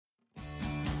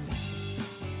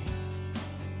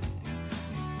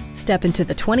Step into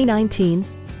the 2019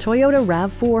 Toyota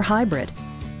RAV4 Hybrid.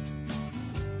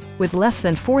 With less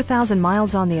than 4,000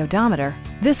 miles on the odometer,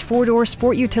 this four-door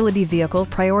sport utility vehicle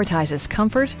prioritizes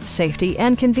comfort, safety,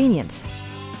 and convenience.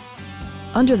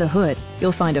 Under the hood,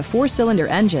 you'll find a four-cylinder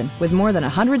engine with more than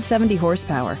 170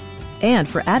 horsepower. And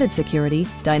for added security,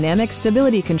 dynamic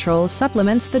stability control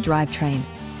supplements the drivetrain.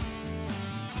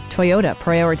 Toyota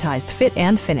prioritized fit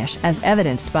and finish as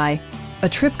evidenced by a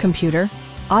trip computer,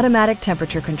 automatic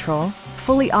temperature control,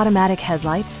 fully automatic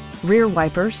headlights, rear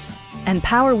wipers, and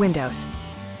power windows.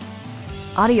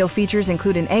 Audio features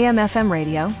include an AM/FM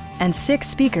radio and 6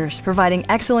 speakers providing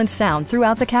excellent sound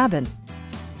throughout the cabin.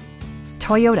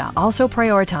 Toyota also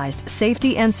prioritized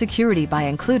safety and security by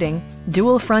including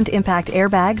dual front impact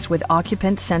airbags with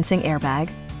occupant sensing airbag,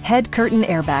 head curtain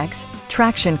airbags,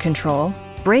 traction control,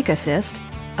 brake assist,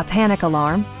 a panic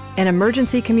alarm, an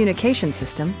emergency communication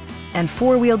system, and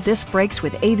 4-wheel disc brakes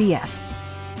with ABS.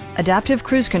 Adaptive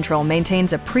Cruise Control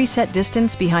maintains a preset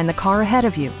distance behind the car ahead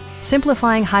of you,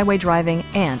 simplifying highway driving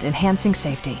and enhancing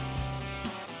safety.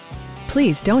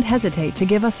 Please don't hesitate to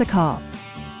give us a call.